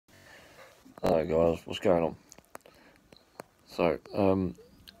Hi guys, what's going on? So,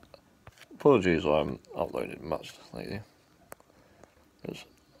 apologies I haven't uploaded much lately, because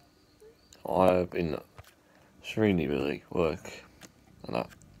I've been extremely busy work and that,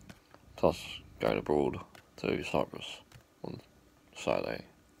 plus going abroad to Cyprus on Saturday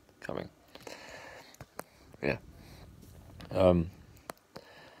coming. Yeah.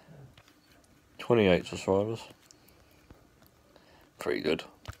 28 subscribers. Pretty good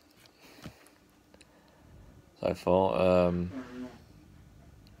so far.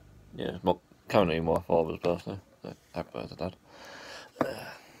 Yeah, it's currently my father's birthday, so happy birthday, Dad.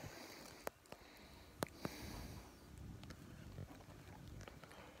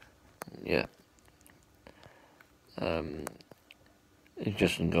 Yeah.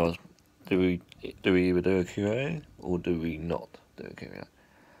 Interesting guys, do we either do a Q&A or do we not do a Q&A?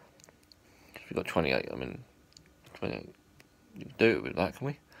 We've got 28, I mean, 28, you can do it with that, can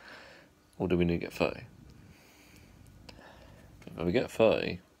we? Or do we need to get 30? If we get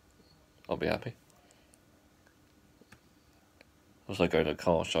 30, I'll be happy. Also going to a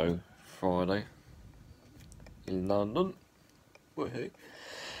car show Friday in London. Woohoo.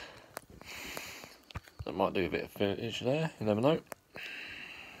 I might do a bit of footage there, you never know.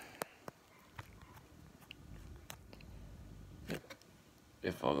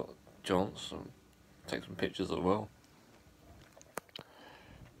 If I got a chance, I'll take some pictures as well.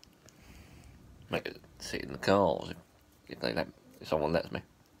 Make it sit in the cars if someone lets me.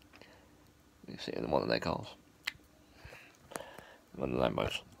 You sit in one of their cars. One of the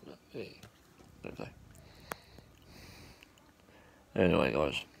Lambos. Okay. Anyway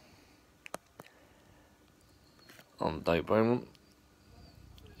guys, I'm Dave Bowman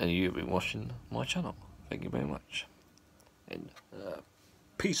and you've been watching my channel. Thank you very much. And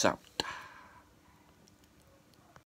peace out.